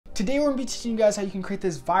Today we're going to be teaching you guys how you can create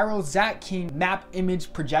this viral Zach King map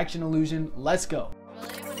image projection illusion. Let's go.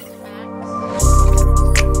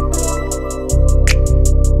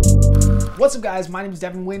 What's up guys, my name is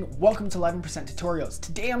Devin Huynh. Welcome to 11% Tutorials.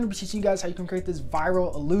 Today I'm going to be teaching you guys how you can create this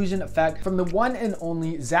viral illusion effect from the one and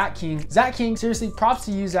only Zach King. Zach King, seriously, props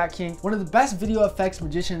to you Zach King. One of the best video effects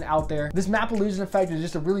magician out there. This map illusion effect is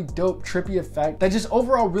just a really dope, trippy effect that just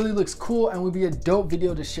overall really looks cool and would be a dope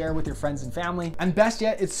video to share with your friends and family. And best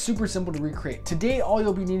yet, it's super simple to recreate. Today, all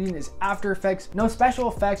you'll be needing is After Effects. No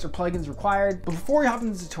special effects or plugins required. But before we hop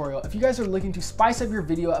into the tutorial, if you guys are looking to spice up your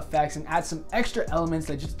video effects and add some extra elements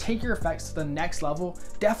that just take your effects to the next level,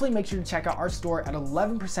 definitely make sure to check out our store at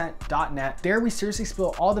 11%.net. There we seriously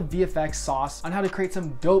spill all the VFX sauce on how to create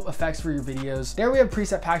some dope effects for your videos. There we have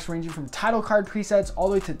preset packs ranging from title card presets all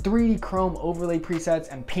the way to 3D chrome overlay presets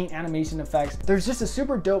and paint animation effects. There's just a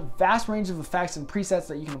super dope vast range of effects and presets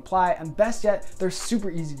that you can apply, and best yet, they're super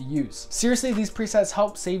easy to use. Seriously, these presets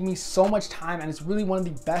help save me so much time, and it's really one of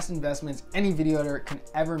the best investments any video editor can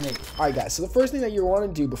ever make. All right guys, so the first thing that you want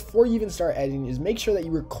to do before you even start editing is make sure that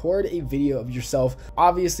you record a video of yourself,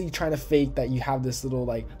 obviously trying to fake that you have this little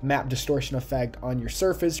like map distortion effect on your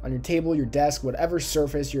surface, on your table, your desk, whatever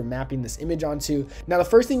surface you're mapping this image onto. Now the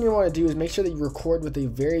first thing you want to do is make sure that you record with a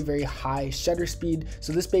very high shutter speed.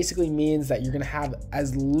 So this basically means that you're going to have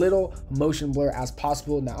as little motion blur as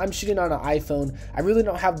possible. Now I'm shooting on an iPhone. I really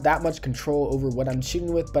don't have that much control over what I'm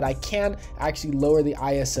shooting with, but I can actually lower the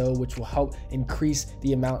ISO, which will help increase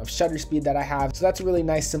the amount of shutter speed that I have. So that's a really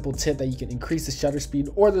nice simple tip, that you can increase the shutter speed,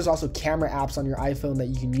 or there's also camera apps on your iPhone that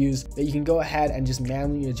you can use that you can go ahead and just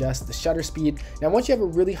manually adjust the shutter speed. Now once you have a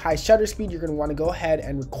really high shutter speed, you're going to want to go ahead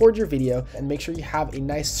and record your video and make sure you have a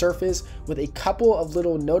nice surface with a couple of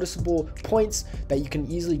little noticeable points that you can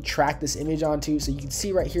easily track this image onto. So you can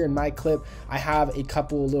see right here in my clip, I have a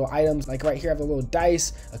couple little items, like right here I have a little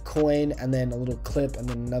dice, a coin, and then a little clip, and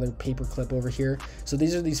then another paper clip over here. So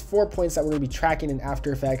these are these 4 points that we're going to be tracking in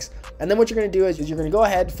After Effects. And then what you're going to do is you're going to go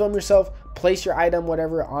ahead, film yourself, place your item,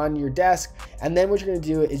 whatever, on your desk, and then what you're going to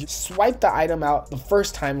do is swipe the item out the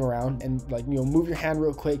first time around and, like, you know, move your hand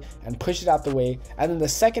real quick and push it out the way, and then the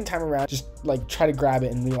second time around just like try to grab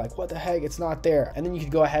it and be like, what the heck, it's not there. And then you can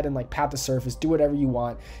go ahead and like pat the surface, do whatever you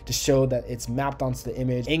want to show that it's mapped onto the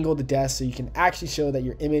image, angle the desk so you can actually show that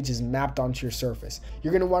your image is mapped onto your surface.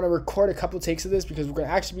 You're going to want to record a couple takes of this because we're going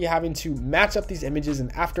to actually be having to match up these images in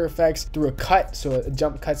After Effects through a cut. So a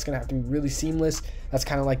jump cut's going to have to be really seamless. That's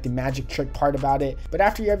kind of like the magic trick part about it. But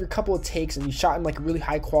after you have your couple of takes and you shot in like a really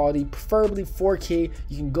high quality, preferably 4K,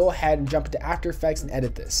 you can go ahead and jump into After Effects and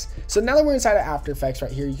edit this. So now that we're inside of After Effects right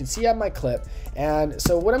here, you can see I have my clip. And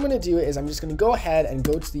so what I'm going to do is I'm just going to go ahead and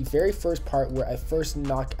go to the very first part where I first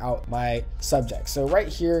knock out my subject. So right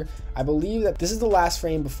here, I believe that this is the last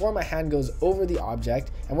frame before my hand goes over the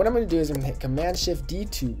object. And what I'm going to do is I'm going to hit Command-Shift-D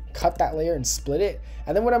to cut that layer and split it.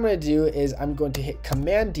 And then what I'm going to do is I'm going to hit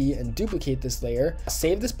Command-D and duplicate this layer.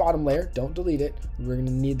 Save this bottom layer, don't delete it. We're going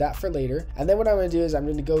to need that for later. And then what I'm going to do is I'm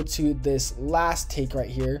going to go to this last take right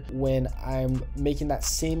here when I'm making that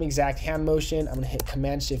same exact hand motion. I'm going to hit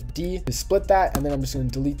Command-Shift-D to split that, and then I'm just going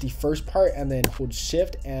to delete the first part and then hold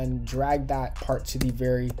Shift and drag that part to the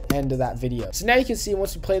very end of that video. So now you can see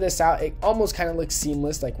once we play this out, it almost kind of looks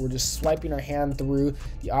seamless, like we're just swiping our hand through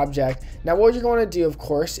the object. Now what you're going to do, of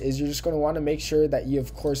course, is you're just going to want to make sure that you,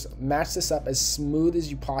 of course, match this up as smooth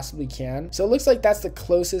as you possibly can. So it looks like that's the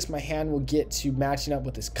closest my hand will get to matching up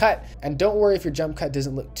with this cut. And don't worry if your jump cut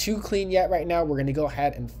doesn't look too clean yet right now. We're going to go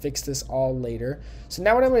ahead and fix this all later. So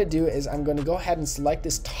now what I'm going to do is I'm going to go ahead and select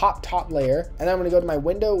this top layer, and then I'm going to go to my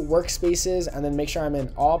window, workspaces, and then make sure I'm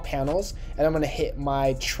in all panels, and I'm going to hit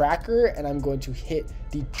my tracker, and I'm going to hit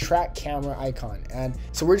the track camera icon. And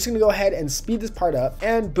so we're just going to go ahead and speed this part up,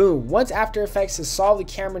 and boom, once After Effects has solved the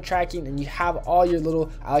camera tracking and you have all your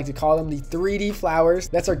little, I like to call them the 3D flowers,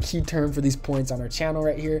 that's our key term for these points on our channel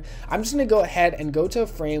right here, I'm just going to go ahead and go to a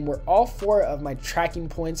frame where all 4 of my tracking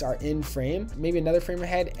points are in frame, maybe another frame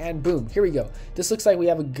ahead, and boom, here we go. This looks like we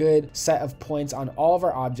have a good set of points on all of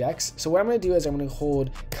our objects. So what I'm going to do is I'm going to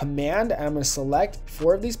hold Command and I'm going to select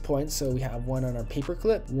 4 of these points. So we have one on our paper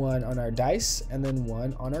clip, one on our dice, and then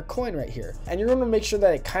one on our coin right here. And you're going to make sure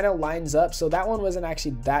that it kind of lines up. So that one wasn't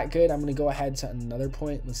actually that good. I'm going to go ahead to another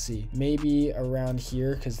point. Let's see, maybe around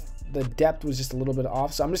here, because the depth was just a little bit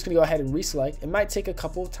off. So I'm just gonna go ahead and reselect. It might take a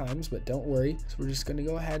couple of times, but don't worry. So we're just gonna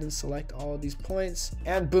go ahead and select all of these points,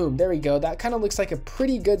 and boom, there we go. That kind of looks like a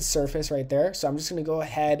pretty good surface right there. So I'm just gonna go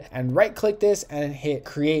ahead and right click this and hit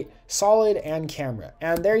create solid and camera,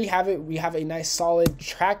 and there you have it. We have a nice solid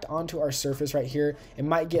tracked onto our surface right here. It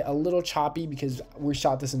might get a little choppy because we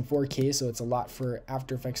shot this in 4K, so it's a lot for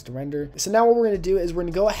After Effects to render. So now what we're going to do is we're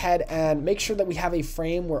going to go ahead and make sure that we have a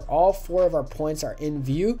frame where all 4 of our points are in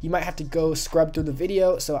view. You might have to go scrub through the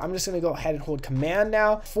video, so I'm just going to go ahead and hold command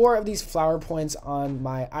now. 4 of these flower points on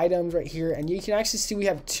my items right here, and you can actually see we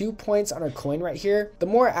have 2 points on our coin right here. The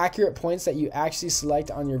more accurate points that you actually select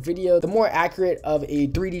on your video, the more accurate of a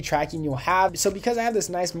 3D tracking you'll have. So because I have this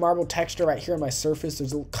nice marble texture right here on my surface,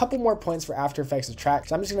 there's a couple more points for After Effects to track.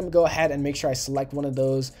 So I'm just going to go ahead and make sure I select one of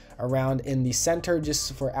those around in the center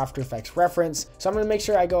just for After Effects reference. So I'm going to make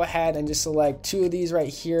sure I go ahead and just select 2 of these right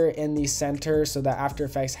here in the center so that After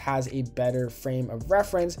Effects has a better frame of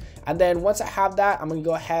reference. And then once I have that, I'm going to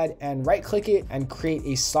go ahead and right click it and create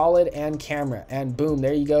a solid and camera, and boom,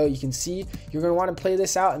 there you go. You can see you're going to want to play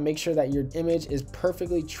this out and make sure that your image is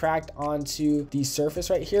perfectly tracked onto the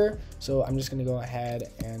surface right here. So I'm just going to go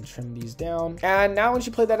ahead and trim these down, and now once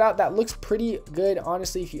you play that out, that looks pretty good,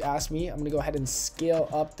 honestly, if you ask me. I'm going to go ahead and scale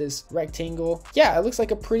up this rectangle. Yeah, it looks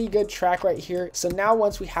like a pretty good track right here. So now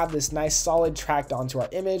once we have this nice solid tracked onto our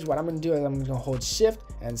image, what I'm going to do is I'm going to hold shift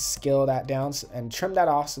and scale that down and trim that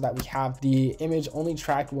off so that we have the image only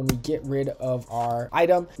tracked when we get rid of our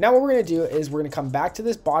item. Now what we're going to do is we're going to come back to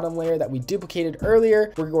this bottom layer that we duplicated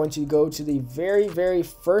earlier. We're going to go to the very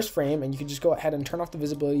first frame, and you can just go ahead and turn off the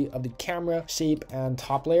visibility of the camera, shape, and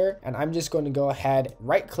top layer. And I'm just going to go ahead,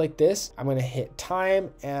 right click this. I'm going to hit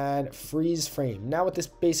time and freeze frame. Now what this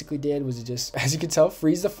basically did was it just, as you can tell,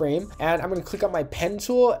 freeze the frame. And I'm going to click on my pen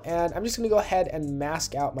tool, and I'm just going to go ahead and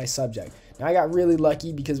mask out my subject. Now I got really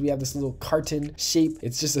lucky because we have this little carton shape.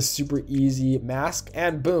 It's just a super easy mask,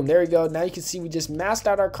 and boom, there we go. Now you can see we just masked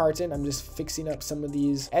out our carton. I'm just fixing up some of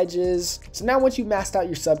these edges. So now once you masked out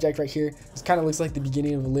your subject right here, this kind of looks like the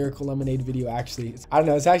beginning of a Lyrical Lemonade video actually. I don't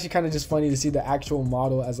know, it's actually kind of just funny to see the actual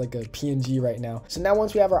model as like a PNG right now. So now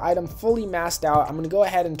once we have our item fully masked out, I'm going to go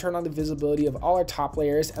ahead and turn on the visibility of all our top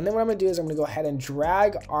layers, and then what I'm going to do is I'm going to go ahead and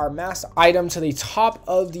drag our masked item to the top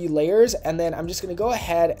of the layers, and then I'm just going to go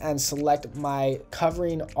ahead and select my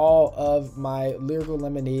covering all of my Lyrical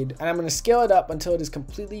Lemonade, and I'm going to scale it up until it is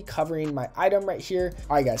completely covering my item right here.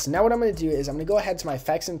 All right guys, so now what I'm going to do is I'm going to go ahead to my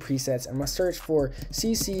effects and presets. I'm going to search for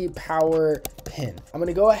CC Power Pin. I'm going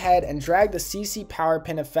to go ahead and drag the CC Power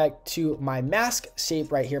Pin effect to my mask shape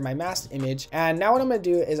right here, my masked image. And now what I'm going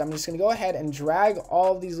to do is I'm just going to go ahead and drag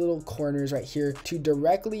all of these little corners right here to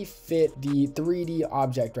directly fit the 3D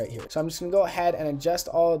object right here. So I'm just going to go ahead and adjust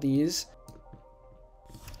all of these.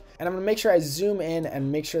 And I'm going to make sure I zoom in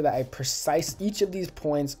and make sure that I precise each of these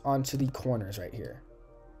points onto the corners right here.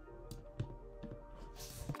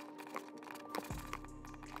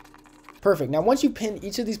 Perfect. Now, once you pin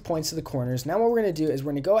each of these points to the corners, now what we're going to do is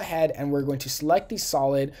we're going to go ahead and we're going to select the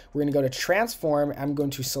solid. We're going to go to transform. I'm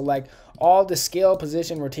going to select all the scale,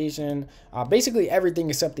 position, rotation, basically everything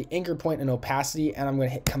except the anchor point and opacity. And I'm going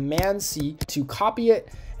to hit Command C to copy it.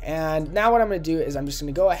 And now what I'm going to do is I'm just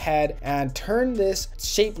going to go ahead and turn this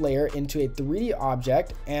shape layer into a 3D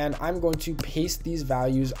object, and I'm going to paste these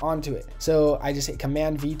values onto it. So I just hit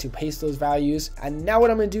Command V to paste those values. And now what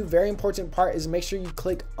I'm going to do, very important part, is make sure you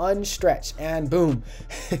click unstretch, and boom.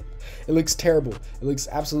 It looks terrible. It looks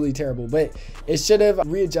absolutely terrible, but it should have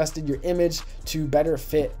readjusted your image to better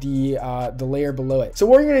fit the layer below it. So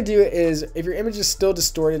what you're going to do is, if your image is still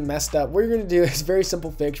distorted and messed up, what you're going to do is very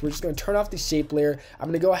simple fix. We're just going to turn off the shape layer. I'm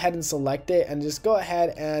going to go ahead and select it and just go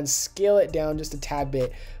ahead and scale it down just a tad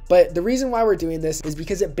bit. But the reason why we're doing this is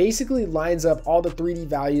because it basically lines up all the 3D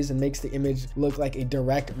values and makes the image look like a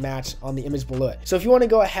direct match on the image below it. So if you want to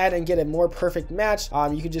go ahead and get a more perfect match,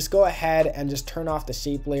 you can just go ahead and just turn off the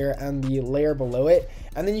shape layer and the layer below it.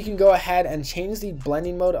 And then you can go ahead and change the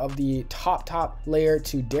blending mode of the top layer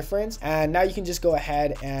to difference. And now you can just go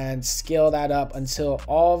ahead and scale that up until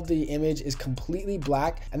all of the image is completely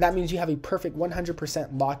black. And that means you have a perfect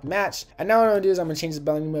 100% locked match. And now what I'm gonna do is I'm gonna change the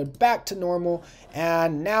blending mode back to normal.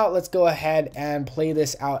 And now let's go ahead and play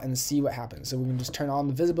this out and see what happens. So we can just turn on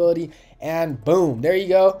the visibility and boom, there you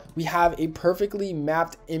go. We have a perfectly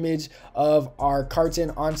mapped image of our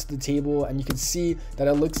carton onto the table, and you can see that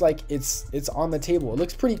it looks like it's on the table. It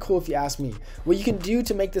looks pretty cool if you ask me. What you can do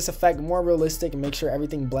to make this effect more realistic and make sure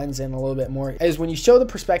everything blends in a little bit more is when you show the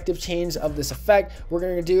perspective change of this effect, what we're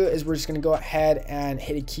going to do is we're just going to go ahead and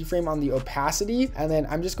hit a keyframe on the opacity, and then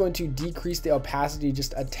I'm just going to decrease the opacity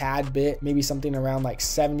just a tad bit, maybe something around like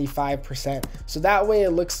 75%. So that way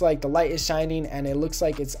it looks like the light is shining and it looks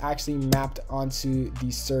like it's actually mapped onto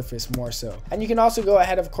the surface more so. And you can also go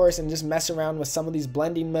ahead, of course, and just mess around with some of these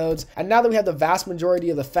blending modes. And now that we have the vast majority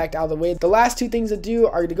of the effect out of the way, the last two things to do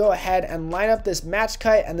are to go ahead and line up this match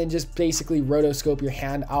cut and then just basically rotoscope your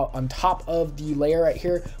hand out on top of the layer right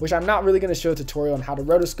here, which I'm not really going to show a tutorial on how to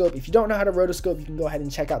rotoscope. If you don't know how to rotoscope, you can go ahead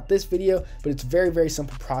and check out this video, but it's very, very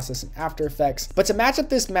simple process in After Effects. But to match up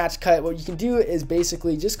this match cut, what you can do is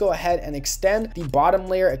basically just go ahead and extend the bottom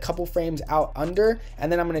layer a couple frames out under,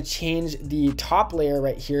 and then I'm going to change the top layer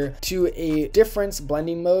right here to a difference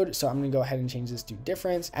blending mode. So I'm going to go ahead and change this to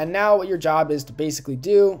difference. And now what your job is to basically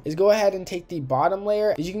do is go ahead and take the bottom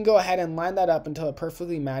layer. You can go ahead and line that up until it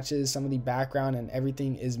perfectly matches some of the background and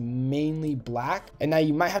everything is mainly black. And now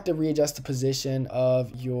you might have to readjust the position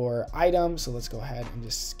of your item. So let's go ahead and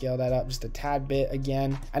just scale that up just a tad bit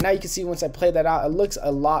again. And now you can see once I play that out, it looks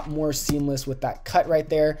a lot more seamless with that cut right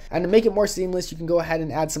there. And to make it more seamless, you can go ahead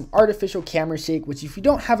and add some artificial camera shake, which if you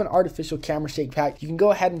don't have an artificial camera shake pack, you can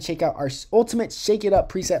go ahead and check out our ultimate shake it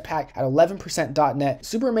up preset pack at 11%.net.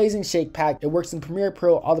 Super amazing shake pack. It works in Premiere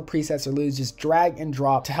Pro. All the presets are literally just drag and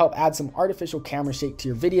drop to help add some artificial camera shake to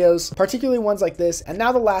your videos, particularly ones like this. And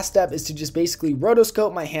now the last step is to just basically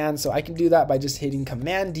rotoscope my hand. So I can do that by just hitting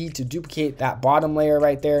Command D to duplicate that bottom layer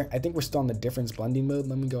right there. I think we're still in the difference blending mode.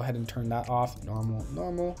 Let me go ahead and turn that off.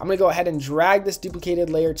 Normal. I'm going to go ahead and drag this duplicated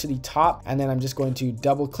layer to the top, and then I'm just going to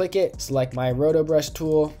double click it, select my roto brush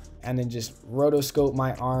tool, and then just rotoscope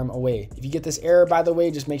my arm away. If you get this error, by the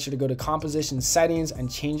way, just make sure to go to composition settings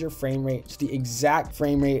and change your frame rate to the exact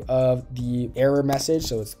frame rate of the error message.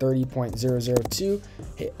 So it's 30.002,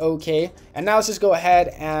 hit OK. And now let's just go ahead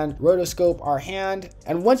and rotoscope our hand.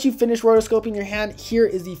 And once you finish rotoscoping your hand, here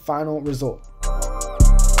is the final result.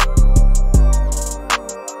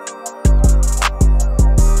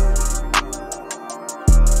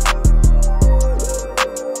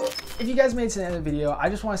 If you guys made it to the end of the video, I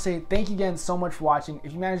just want to say thank you again so much for watching.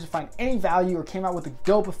 If you managed to find any value or came out with a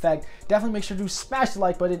dope effect, definitely make sure to smash the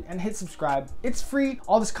like button and hit subscribe. It's free.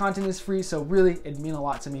 All this content is free, so really it'd mean a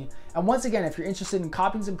lot to me. And once again, if you're interested in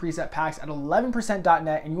copying some preset packs at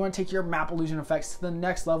 11%.net and you want to take your map illusion effects to the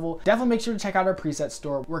next level, definitely make sure to check out our preset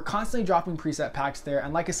store. We're constantly dropping preset packs there.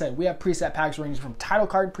 And like I said, we have preset packs ranging from title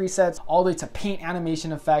card presets all the way to paint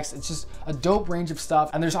animation effects. It's just a dope range of stuff.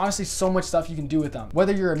 And there's honestly so much stuff you can do with them.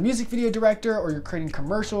 Whether you're a music video director or you're creating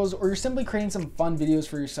commercials or you're simply creating some fun videos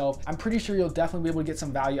for yourself, I'm pretty sure you'll definitely be able to get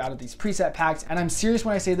some value out of these preset packs. And I'm serious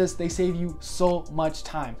when I say this, they save you so much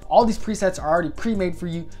time. All these presets are already pre-made for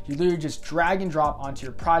you. You literally just drag and drop onto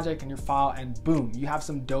your project and your file and boom, you have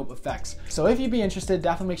some dope effects. So if you'd be interested,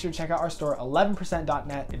 definitely make sure to check out our store,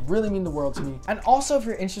 11%.net. It really means the world to me. And also if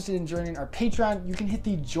you're interested in joining our Patreon, you can hit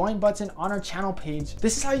the join button on our channel page.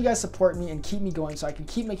 This is how you guys support me and keep me going so I can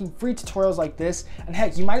keep making free tutorials like this. And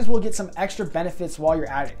heck, you might as well get some extra benefits while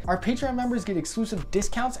you're at it. Our Patreon members get exclusive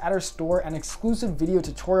discounts at our store and exclusive video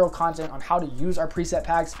tutorial content on how to use our preset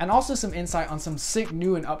packs and also some insight on some sick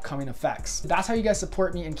new and upcoming effects. That's how you guys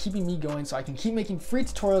support me and keeping me going so I can keep making free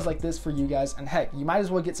tutorials like this for you guys. And heck, you might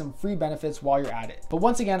as well get some free benefits while you're at it. But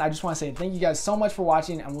once again, I just want to say thank you guys so much for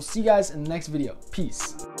watching and we'll see you guys in the next video.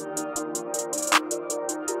 Peace.